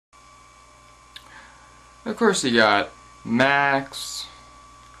Of course you got Macs,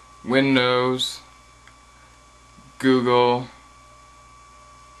 Windows, Google.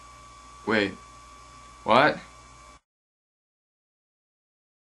 Wait, what?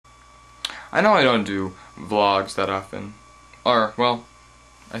 I know I don't do vlogs that often. Or, well,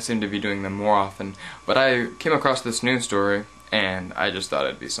 I seem to be doing them more often. But I came across this news story, and I just thought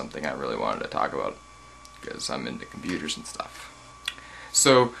it'd be something I really wanted to talk about. Because I'm into computers and stuff.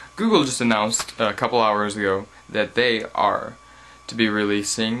 So, Google just announced a couple hours ago that they are to be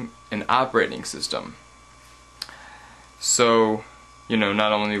releasing an operating system. So, you know,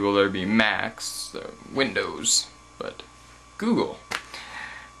 not only will there be Macs, Windows, but Google.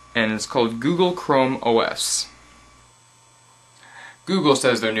 And it's called Google Chrome OS. Google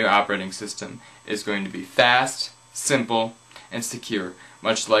says their new operating system is going to be fast, simple, and secure,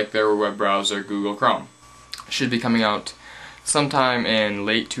 much like their web browser Google Chrome. It should be coming out sometime in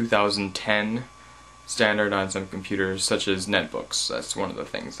late 2010, standard on some computers such as netbooks. That's one of the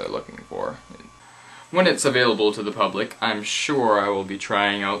things they're looking for. When it's available to the public, I'm sure I will be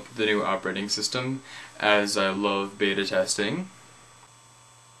trying out the new operating system, as I love beta testing.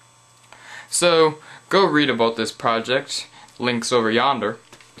 So, go read about this project. Links over yonder.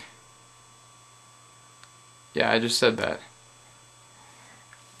 Yeah, I just said that.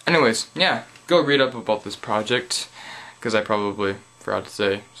 Anyways, yeah, go read up about this project, because I probably forgot to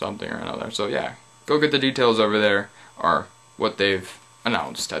say something or another. So yeah, go get the details over there, or what they've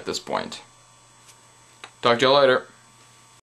announced at this point. Talk to you later.